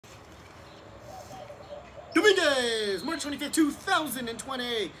Dominguez, March 25th,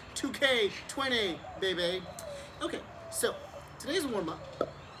 2020, 2K20, baby. Okay, so today's warm-up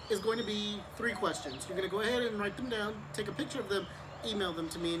is going to be 3 questions. You're going to go ahead and write them down, take a picture of them, email them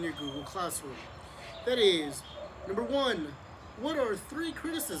to me in your Google Classroom. That is, number 1, what are 3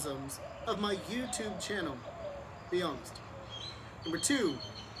 criticisms of my YouTube channel? Be honest. Number 2,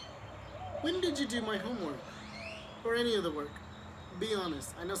 when did you do my homework? Or any of the work? Be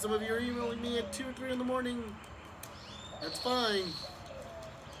honest. I know some of you are emailing me at 2 or 3 in the morning. That's fine,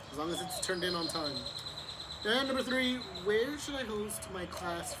 as long as it's turned in on time. And number 3, where should I host my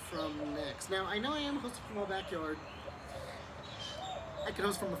class from next? Now, I know I am hosting from my backyard. I could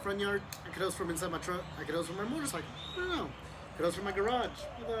host from the front yard. I could host from inside my truck. I could host from my motorcycle. I don't know. I could host from my garage.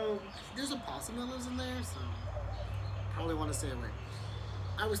 Although, there's a possum that lives in there, so probably want to stay away.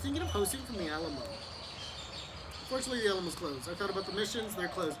 I was thinking of hosting from the Alamo. Unfortunately, the Alamo's closed. I thought about the Missions, they're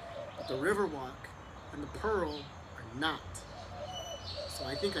closed. But the Riverwalk and the Pearl are not. So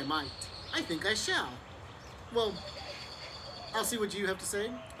I think I might. I think I shall. Well, I'll see what you have to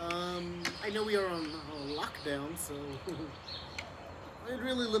say. I know we are on lockdown, so it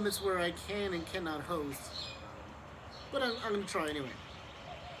really limits where I can and cannot host. But I'm going to try anyway.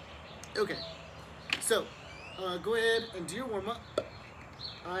 Okay, so go ahead and do your warm-up.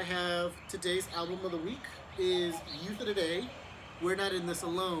 I have today's album of the week is Youth of Today, We're Not in This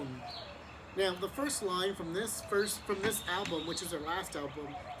Alone. Now, the first line from this album, which is their last album,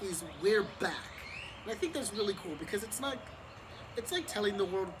 is We're Back. And I think that's really cool because it's like telling the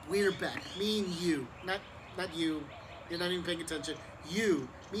world we're back. Me and you, not you. You're not even paying attention. You,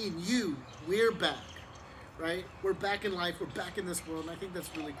 me and you, we're back, right? We're back in life. We're back in this world, and I think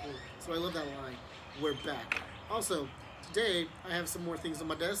that's really cool. So I love that line. We're back. Also, today I have some more things on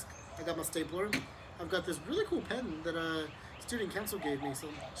my desk. I got my stapler. I've got this really cool pen that student council gave me, so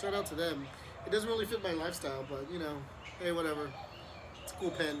shout out to them. It doesn't really fit my lifestyle, but you know, hey, whatever. It's a cool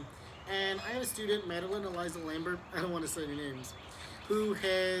pen. And I have a student, Madeline Eliza Lambert, I don't want to say any names, who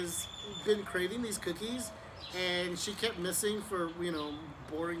has been craving these cookies, and she kept missing for, you know,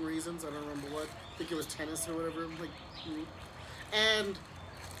 boring reasons. I don't remember what. I think it was tennis or whatever. And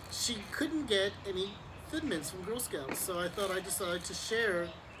she couldn't get any Thin Mints from Girl Scouts, so I thought I'd decide to share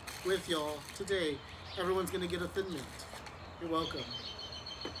with y'all today. Everyone's gonna get a Thin Mint. You're welcome.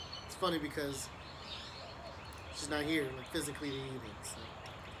 It's funny because she's not here, like physically to eat it. So.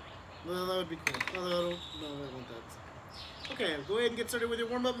 Well, that would be cool. Although, no, I want that. Okay, go ahead and get started with your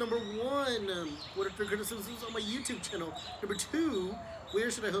warm-up. Number 1, what are 3 criticisms on my YouTube channel? Number 2,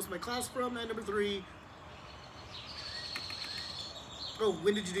 where should I host my class from? And number 3, oh,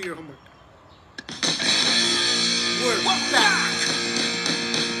 when did you do your homework? We're back!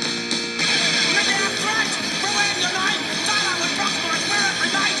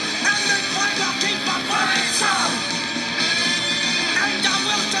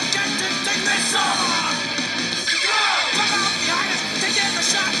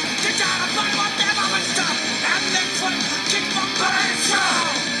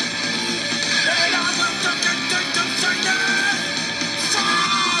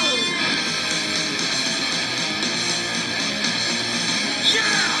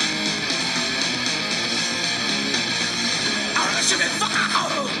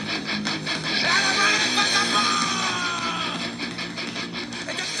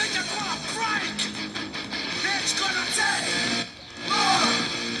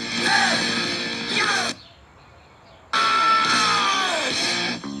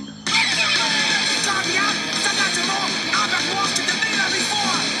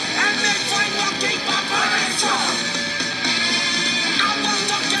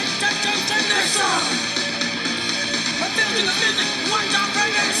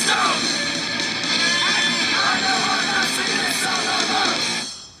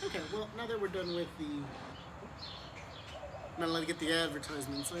 Okay, well, now that we're done with the... Not allowed to get the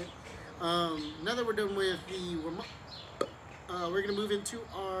advertisements, right? Now that we're done with the warm-up, we're going to move into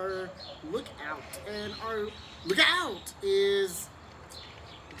our lookout. And our lookout is...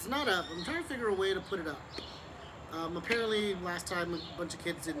 It's not up. I'm trying to figure a way to put it up. Apparently, last time a bunch of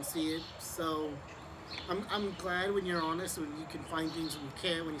kids didn't see it, so... I'm glad when you're honest, when you can find things when you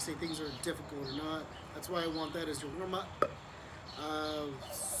can't, when you say things are difficult or not. That's why I want that as your warm-up.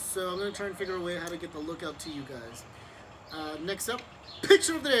 So I'm going to try and figure a way how to get the lookout to you guys. Next up,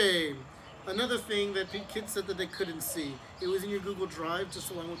 picture of the day. Another thing that kids said that they couldn't see. It was in your Google Drive,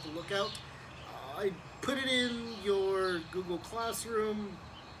 just along with the lookout. I put it in your Google Classroom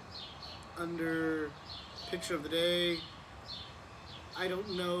under picture of the day. I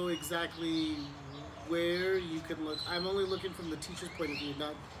don't know exactly where you can look. I'm only looking from the teacher's point of view,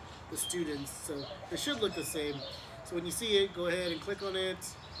 not the students, so they should look the same. So when you see it, go ahead and click on it,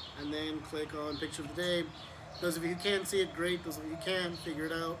 and then click on picture of the day. Those of you who can see it, great. Those of you who can, figure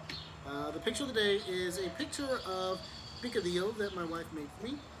it out. The picture of the day is a picture of picadillo that my wife made for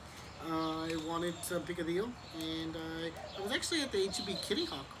me. I wanted some picadillo, and I was actually at the H-E-B Kitty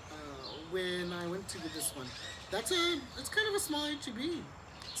Hawk when I went to get this one. It's kind of a small H-E-B.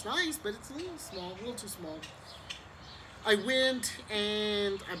 It's nice, but it's a little small, a little too small. I went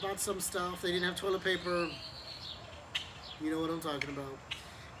and I bought some stuff. They didn't have toilet paper. You know what I'm talking about.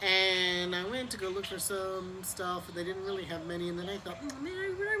 And I went to go look for some stuff, and they didn't really have many. And then I thought, man,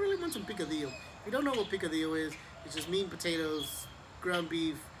 I really want some picadillo. If you don't know what picadillo is, it's just meat, potatoes, ground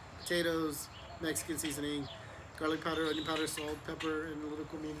beef, potatoes, Mexican seasoning, garlic powder, onion powder, salt, pepper, and a little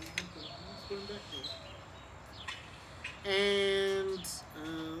cumin. And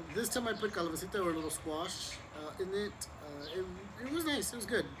this time I put calabacita or a little squash in it. It was nice. It was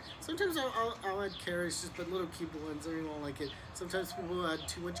good. Sometimes I'll add carrots, just but little cube ones. I don't like it. Sometimes people add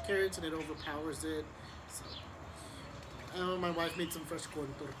too much carrots and it overpowers it. So my wife made some fresh corn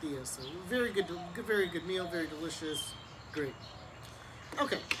tortillas. So very good meal. Very delicious. Great.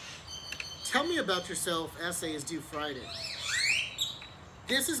 Okay. Tell me about yourself. Essay is due Friday.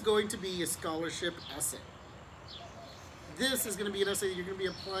 This is going to be a scholarship essay. This is going to be an essay that you're going to be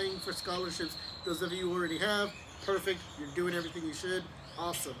applying for scholarships. Those of you who already have, perfect. You're doing everything you should.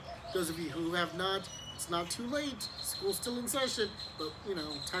 Awesome. Those of you who have not, it's not too late. School's still in session, but you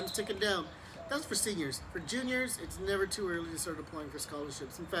know, time's ticking down. That's for seniors. For juniors, it's never too early to start applying for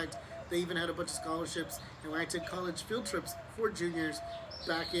scholarships. In fact, they even had a bunch of scholarships, and when I took college field trips for juniors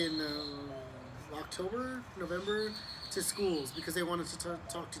back in October, November, to schools because they wanted to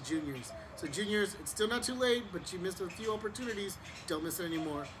talk to juniors. So juniors, it's still not too late, but you missed a few opportunities. Don't miss it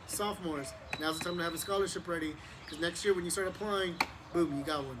anymore. Sophomores, now's the time to have a scholarship ready because next year when you start applying, boom, you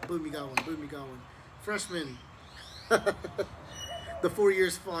got one. Boom, you got one. Boom, you got one. Freshmen, the 4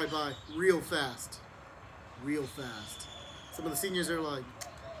 years fly by real fast. Real fast. Some of the seniors are like,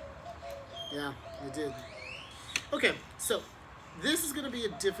 yeah, they did. Okay, so this is going to be a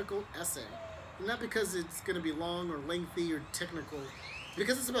difficult essay. Not because it's going to be long or lengthy or technical,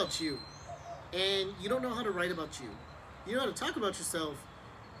 because it's about you. And you don't know how to write about you. You know how to talk about yourself,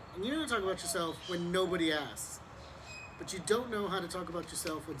 and you know how to talk about yourself when nobody asks. But you don't know how to talk about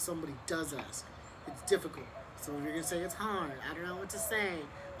yourself when somebody does ask. It's difficult. Some of you are going to say, it's hard. I don't know what to say.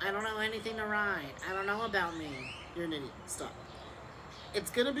 I don't know anything to write. I don't know about me. You're an idiot. Stop.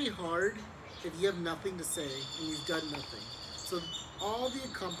 It's going to be hard if you have nothing to say and you've done nothing. So all the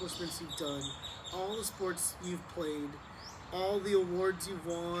accomplishments you've done, all the sports you've played, all the awards you've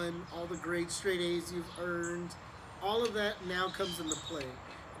won, all the great straight A's you've earned, all of that now comes into play.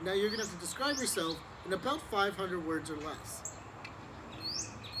 Now you're going to have to describe yourself in about 500 words or less.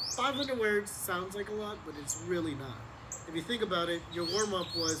 500 words sounds like a lot, but it's really not. If you think about it, your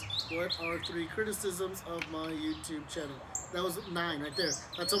warm-up was, what are 3 criticisms of my YouTube channel? That was 9 right there.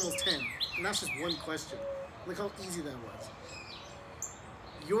 That's almost 10. And that's just one question. Look how easy that was.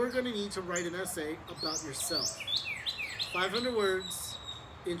 You're going to need to write an essay about yourself. 500 words,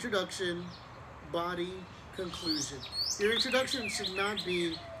 introduction, body, conclusion. Your introduction should not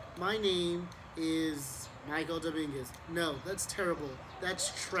be, my name is Michael Dominguez. No, that's terrible.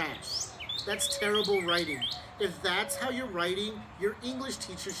 That's trash. That's terrible writing. If that's how you're writing, your English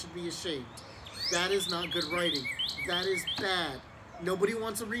teacher should be ashamed. That is not good writing. That is bad. Nobody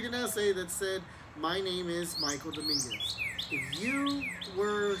wants to read an essay that said, my name is Michael Dominguez. If you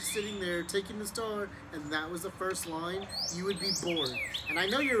were sitting there taking the star and that was the first line, you would be bored. And I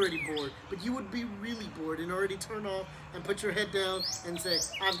know you're already bored, but you would be really bored and already turn off and put your head down and say,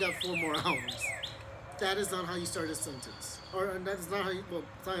 I've got 4 more hours. That is not how you start a sentence. Or that is not how you, well,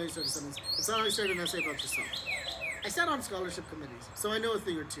 it's not how you start a sentence. It's not how you start an essay about yourself. I sat on scholarship committees, so I know a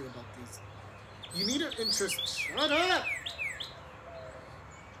thing or two about these. You need an interest, shut up!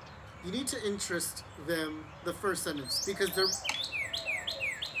 You need to interest them the first sentence because they're...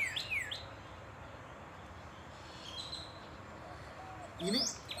 You need...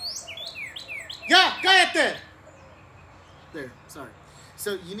 Yeah, cállate! There, sorry.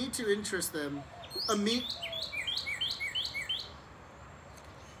 So you need to interest them.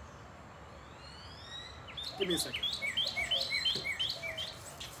 Give me a second.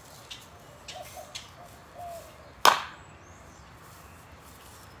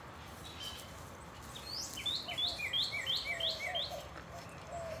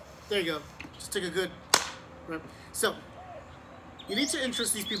 There you go. Just take a good... So, You need to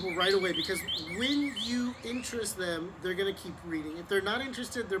interest these people right away, because when you interest them, they're going to keep reading. If they're not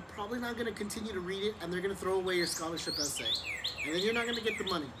interested, they're probably not going to continue to read it, and they're going to throw away your scholarship essay. And then you're not going to get the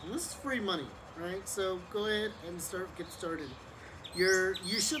money. And this is free money, right? So go ahead and get started. You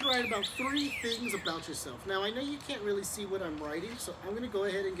should write about 3 things about yourself. Now, I know you can't really see what I'm writing, so I'm going to go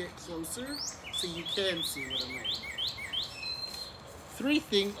ahead and get closer so you can see what I'm writing. 3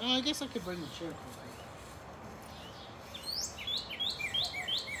 things. Oh, I guess I could bring the chair closer.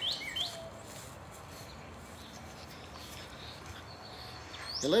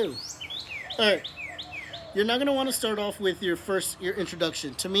 Hello. All right. You're not going to want to start off with your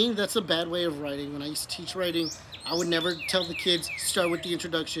introduction. To me, that's a bad way of writing. When I used to teach writing, I would never tell the kids start with the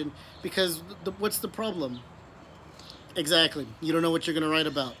introduction, because what's the problem? Exactly. You don't know what you're going to write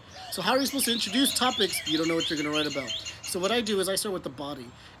about. So how are you supposed to introduce topics you don't know what you're going to write about? So what I do is I start with the body,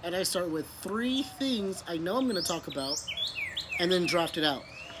 and I start with 3 things I know I'm going to talk about, and then draft it out.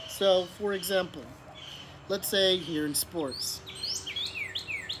 So, for example, let's say you're in sports.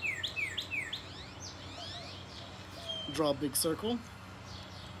 Draw a big circle.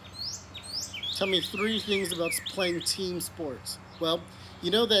 Tell me 3 things about playing team sports. Well, you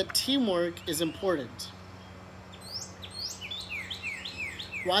know that teamwork is important.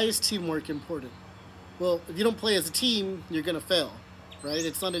 Why is teamwork important? Well, if you don't play as a team, you're going to fail, right?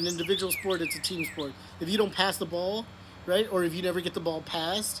 It's not an individual sport, it's a team sport. If you don't pass the ball, right, or if you never get the ball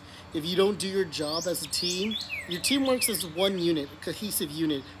passed, if you don't do your job as a team, your team works as one unit, a cohesive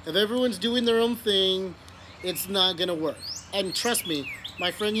unit. If everyone's doing their own thing, it's not going to work. And trust me,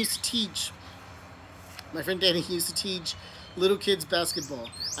 my friend Danny used to teach little kids basketball.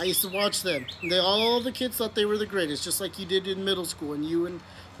 I used to watch them. All the kids thought they were the greatest, just like you did in middle school. And you, in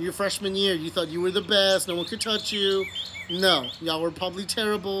your freshman year, you thought you were the best. No one could touch you. No, y'all were probably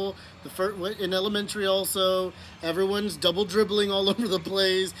terrible. In elementary also, everyone's double dribbling all over the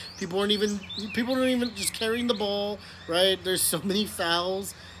place. People aren't even just carrying the ball, right? There's so many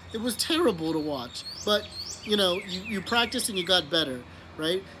fouls. It was terrible to watch. But you know, you practiced and you got better,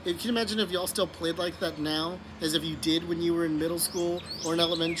 right? Can you imagine if y'all still played like that now, as if you did when you were in middle school or in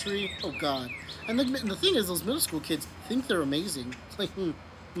elementary? Oh, God. And the thing is, those middle school kids think they're amazing. It's like,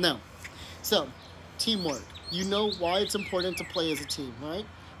 no. So, teamwork. You know why it's important to play as a team, right?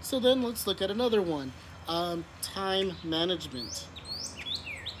 So then let's look at another one. Time management.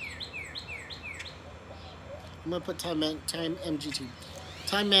 I'm going to put time MGT.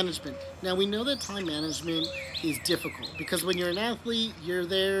 Time management. Now, we know that time management is difficult, because when you're an athlete, you're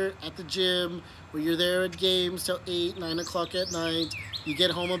there at the gym, or you're there at games till 8, 9 o'clock at night. You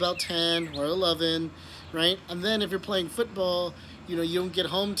get home about 10 or 11, right? And then if you're playing football, you know, you don't get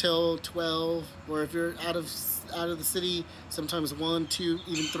home till 12, or if you're out of the city, sometimes 1, 2,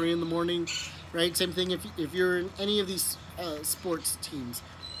 even 3 in the morning, right? Same thing if you're in any of these sports teams.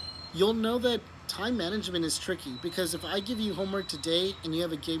 You'll know that time management is tricky, because if I give you homework today and you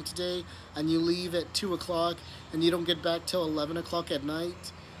have a game today and you leave at 2 o'clock and you don't get back till 11 o'clock at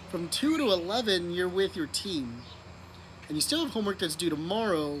night, from 2 to 11 you're with your team and you still have homework that's due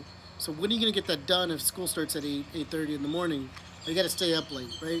tomorrow. So when are you going to get that done if school starts at 8:30 in the morning? You got to stay up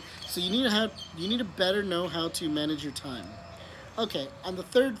late, right? So you need to better know how to manage your time. Okay, on the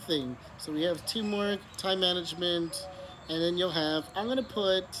 3rd thing, so we have teamwork, time management, and then you'll have, I'm going to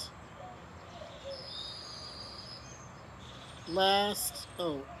put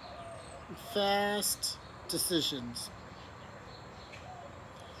fast decisions.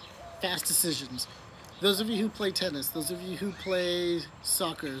 Fast decisions. Those of you who play tennis, those of you who play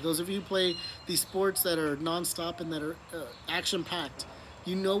soccer, those of you who play these sports that are nonstop and that are action-packed,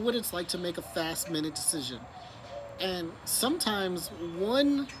 you know what it's like to make a fast-minute decision. And sometimes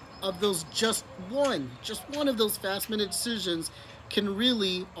just one of those fast-minute decisions can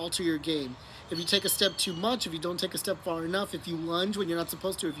really alter your game. If you take a step too much, if you don't take a step far enough, if you lunge when you're not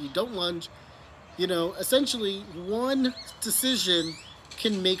supposed to, if you don't lunge, you know, essentially one decision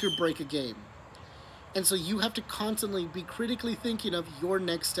can make or break a game. And so you have to constantly be critically thinking of your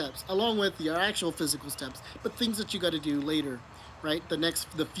next steps, along with your actual physical steps, but things that you got to do later, right?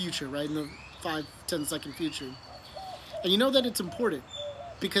 The future, right? In the 5-10 second future. And you know that it's important,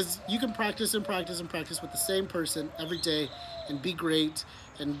 because you can practice and practice and practice with the same person every day and be great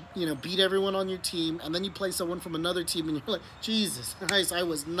and, you know, beat everyone on your team, and then you play someone from another team and you're like, Jesus Christ, I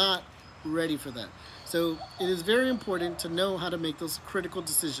was not ready for that. So it is very important to know how to make those critical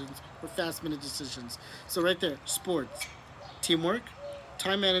decisions or fast-minute decisions. So right there, sports, teamwork,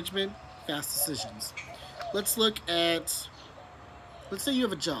 time management, fast decisions. Let's look at, let's say you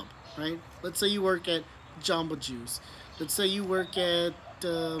have a job, right? Let's say you work at Jamba Juice. Let's say you work at,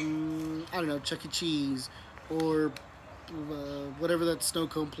 I don't know, Chuck E. Cheese, or whatever that snow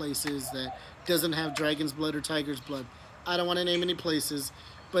cone place is that doesn't have dragon's blood or tiger's blood. I don't want to name any places,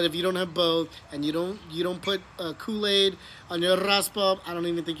 but if you don't have both and you don't put Kool-Aid on your raspa, I don't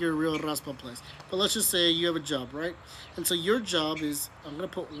even think you're a real raspa place. But let's just say you have a job, right? And so your job is, I'm gonna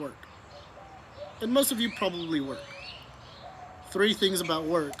put work, and most of you probably work. 3 things about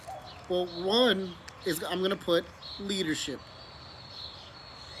work. Well, one is I'm gonna put leadership.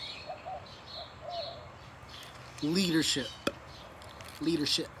 Leadership.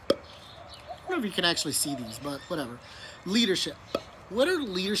 Leadership. I don't know if you can actually see these, but whatever. Leadership. What are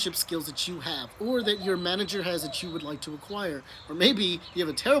leadership skills that you have or that your manager has that you would like to acquire? Or maybe you have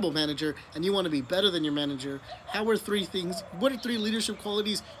a terrible manager and you want to be better than your manager. How are 3 things, what are 3 leadership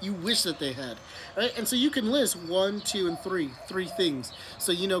qualities you wish that they had? Right? And so you can list 1, 2, and 3 things.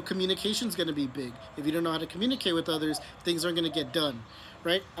 So you know communication's going to be big. If you don't know how to communicate with others, things aren't going to get done.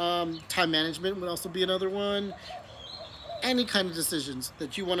 Right? Time management would also be another one. Any kind of decisions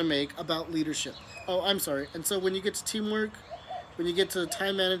that you want to make about leadership. Oh, I'm sorry. And so when you get to teamwork, when you get to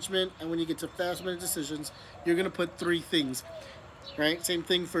time management, and when you get to fast-minute decisions, you're going to put 3 things, right? Same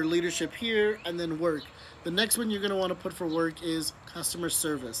thing for leadership here, and then work. The next one you're going to want to put for work is customer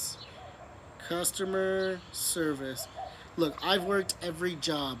service. Customer service. Look, I've worked every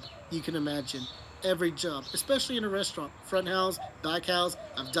job you can imagine. Every job, especially in a restaurant. Front house, back house,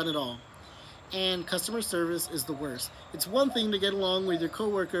 I've done it all. And customer service is the worst. It's one thing to get along with your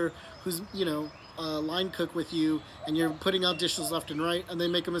coworker who's, you know, line cook with you and you're putting out dishes left and right and they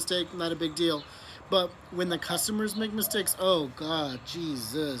make a mistake, not a big deal. But when the customers make mistakes, oh God,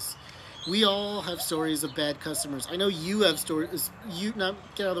 Jesus. We all have stories of bad customers. I know you have stories. Now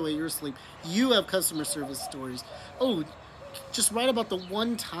get out of the way, you're asleep. You have customer service stories. Oh, just write about the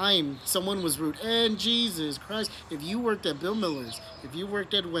one time someone was rude. And Jesus Christ, if you worked at Bill Miller's, if you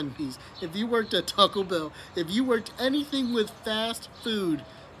worked at Wendy's, if you worked at Taco Bell, if you worked anything with fast food,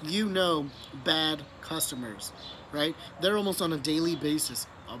 you know bad customers, right? They're almost on a daily basis,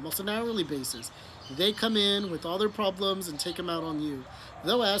 almost an hourly basis. They come in with all their problems and take them out on you.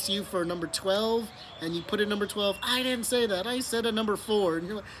 They'll ask you for number 12, and you put in number 12. I didn't say that. I said a number 4. And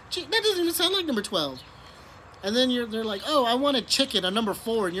you're like, gee, that doesn't even sound like number 12. And then they're like, oh, I want a chicken, a number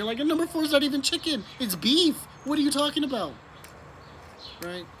 4. And you're like, a number 4 is not even chicken. It's beef. What are you talking about?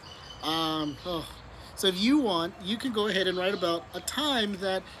 Right? So if you want, you can go ahead and write about a time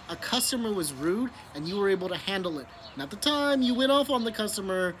that a customer was rude and you were able to handle it. Not the time you went off on the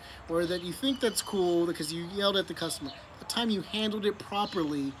customer or that you think that's cool because you yelled at the customer. The time you handled it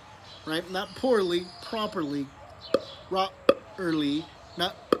properly, right? Not poorly, properly. Early,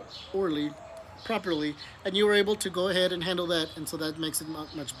 not orally, properly. And you were able to go ahead and handle that, and so that makes it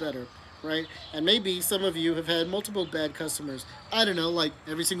much better. Right? And maybe some of you have had multiple bad customers. I don't know, like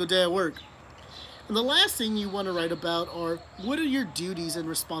every single day at work. And the last thing you want to write about are what are your duties and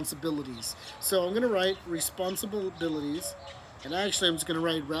responsibilities. So I'm going to write responsibilities, and actually I'm just going to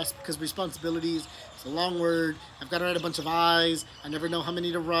write rest because responsibilities is a long word. I've got to write a bunch of I's. I never know how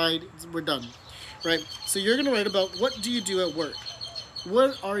many to write. We're done, right? So you're going to write about what do you do at work.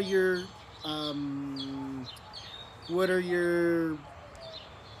 What are your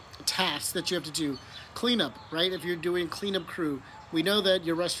tasks that you have to do? Cleanup, right? If you're doing cleanup crew, we know that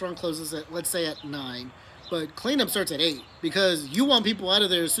your restaurant closes at, let's say, at 9, but cleanup starts at 8 because you want people out of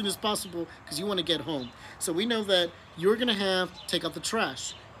there as soon as possible because you want to get home. So we know that you're going to have to take out the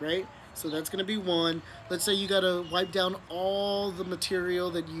trash, right? So that's going to be 1. Let's say you got to wipe down all the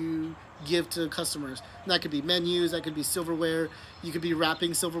material that you give to customers. And that could be menus, that could be silverware, you could be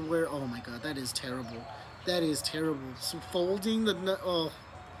wrapping silverware. Oh my God, that is terrible. That is terrible. So folding the, oh,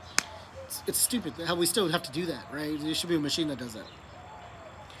 it's stupid how we still have to do that, right? There should be a machine that does that.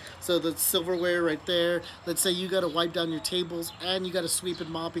 So the silverware right there. Let's say you got to wipe down your tables and you got to sweep and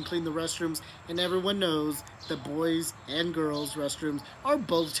mop and clean the restrooms. And everyone knows that boys and girls restrooms are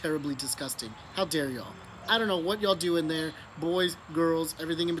both terribly disgusting. How dare y'all? I don't know what y'all do in there. Boys, girls,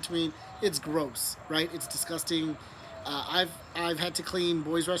 everything in between. It's gross, right? It's disgusting. I've had to clean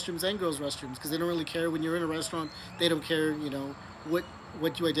boys' restrooms and girls' restrooms because they don't really care when you're in a restaurant. They don't care, you know,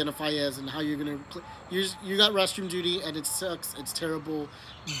 what you identify as and how you're gonna play. You got restroom duty and it sucks. It's terrible.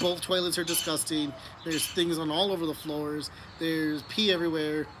 Both toilets are disgusting. There's things on all over the floors. There's pee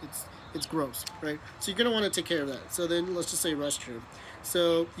everywhere. It's gross, right? So you're gonna want to take care of that. So then let's just say restroom.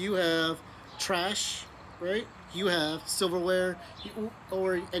 So you have trash, right? You have silverware,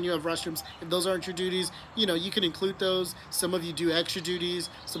 and you have restrooms. If those aren't your duties, you know, you can include those. Some of you do extra duties.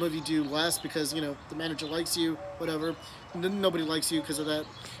 Some of you do less because, you know, the manager likes you, whatever. Nobody likes you because of that.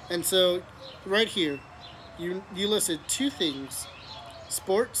 And so right here, you listed 2 things,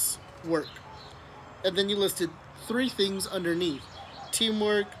 sports, work. And then you listed 3 things underneath: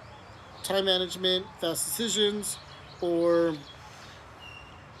 teamwork, time management, fast decisions, or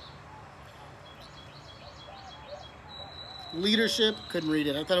leadership. Couldn't read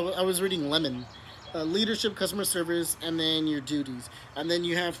it. I thought I was reading lemon. Leadership, customer service, and then your duties. And then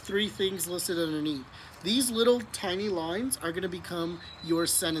you have 3 things listed underneath. These little tiny lines are going to become your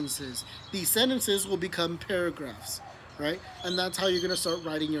sentences. These sentences will become paragraphs, right? And that's how you're going to start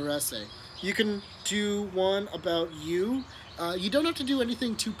writing your essay. You can do one about you. You don't have to do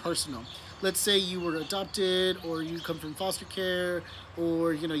anything too personal. Let's say you were adopted, or you come from foster care,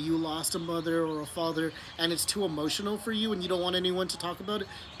 or you lost a mother or a father, and it's too emotional for you and you don't want anyone to talk about it.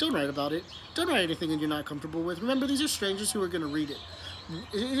 Don't write about it. Don't write anything that you're not comfortable with. Remember, these are strangers who are going to read it.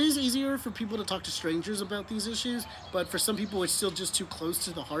 It is easier for people to talk to strangers about these issues, but for some people it's still just too close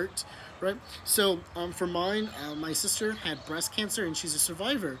to the heart, right? So for mine, my sister had breast cancer and she's a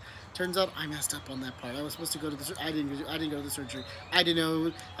survivor. Turns out I messed up on that part. I was supposed to go to the I didn't go to the surgery. I didn't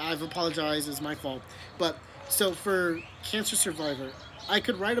know. I've apologized. It's my fault. But so for cancer survivor, I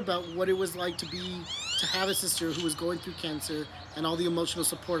could write about what it was like to have a sister who was going through cancer and all the emotional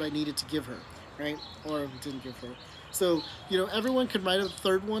support I needed to give her, right? Or didn't give her. So, everyone can write a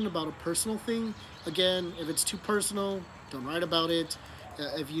third one about a personal thing. Again, if it's too personal, don't write about it.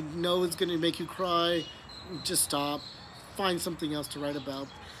 If you know it's going to make you cry, just stop. Find something else to write about.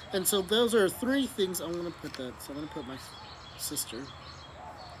 And so those are 3 things. I'm going to put that. So I'm going to put my sister.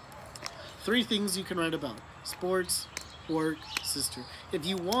 3 things you can write about: sports, work, sister. If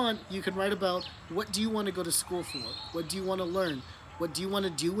you want, you can write about what do you want to go to school for? What do you want to learn? What do you want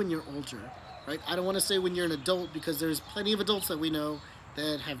to do when you're older? Right? I don't want to say when you're an adult, because there's plenty of adults that we know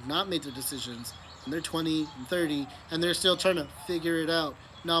that have not made their decisions, and they're 20 and 30 and they're still trying to figure it out.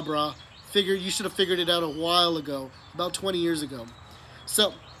 Nah, brah. You should have figured it out a while ago, about 20 years ago.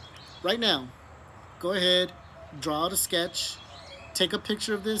 So right now, go ahead, draw out a sketch, take a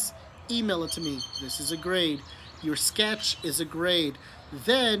picture of this, email it to me. This is a grade. Your sketch is a grade.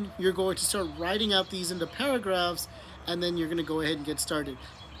 Then you're going to start writing out these into paragraphs, and then you're going to go ahead and get started.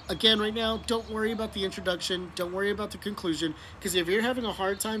 Again, right now, don't worry about the introduction. Don't worry about the conclusion, because if you're having a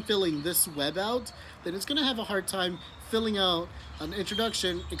hard time filling this web out, then it's going to have a hard time filling out an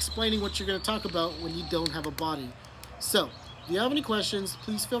introduction explaining what you're going to talk about when you don't have a body. So, if you have any questions,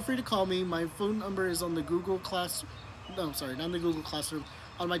 please feel free to call me. My phone number is on the Google Classroom. No, sorry, not the Google Classroom.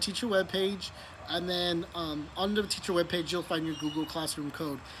 On my teacher webpage, and then on the teacher webpage, you'll find your Google Classroom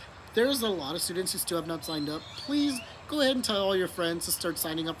code. There's a lot of students who still have not signed up. Please go ahead and tell all your friends to start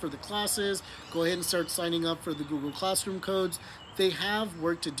signing up for the classes. Go ahead and start signing up for the Google Classroom codes. They have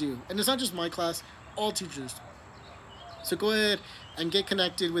work to do. And it's not just my class, all teachers. So go ahead and get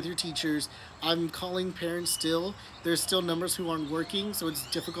connected with your teachers. I'm calling parents still. There's still numbers who aren't working, so it's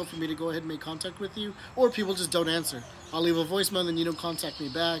difficult for me to go ahead and make contact with you. Or people just don't answer. I'll leave a voicemail and then you don't contact me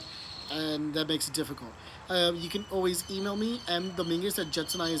back, and that makes it difficult. You can always email me,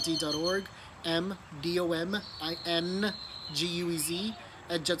 mdominguez@judsonISD.org,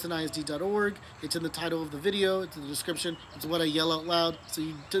 mdominguez@judsonISD.org. It's in the title of the video, it's in the description, it's what I yell out loud, so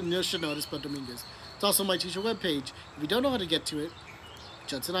you should notice but Dominguez. It's also my teacher webpage. If you don't know how to get to it,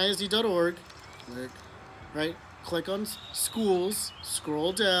 judsonISD.org, right? Click on schools,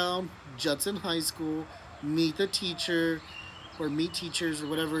 scroll down, Judson High School, meet the teacher, or meet teachers, or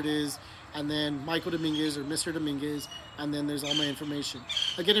whatever it is, and then Michael Dominguez or Mr. Dominguez, and then there's all my information.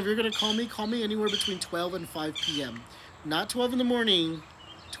 Again, if you're going to call me anywhere between 12 and 5 p.m. Not 12 in the morning,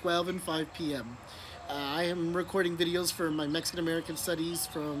 12 and 5 p.m. I am recording videos for my Mexican-American studies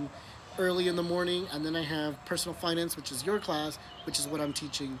from early in the morning, and then I have personal finance, which is your class, which is what I'm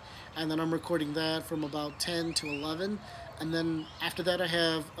teaching, and then I'm recording that from about 10 to 11, and then after that I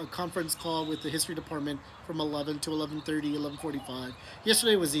have a conference call with the history department from 11 to 11:30, 11:45.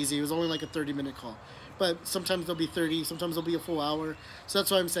 Yesterday was easy. It was only like a 30-minute call, but sometimes there'll be 30, sometimes there'll be a full hour. So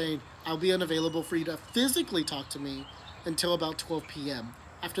that's why I'm saying I'll be unavailable for you to physically talk to me until about 12 p.m.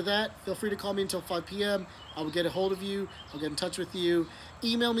 After that, feel free to call me until 5 p.m. I will get a hold of you. I'll get in touch with you.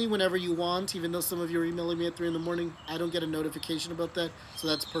 Email me whenever you want, even though some of you are emailing me at 3 in the morning. I don't get a notification about that, so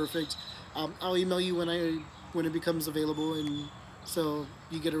that's perfect. I'll email you when it becomes available, and so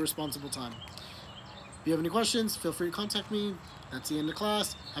you get a responsible time. If you have any questions, feel free to contact me. That's the end of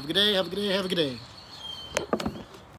class. Have a good day, have a good day, have a good day.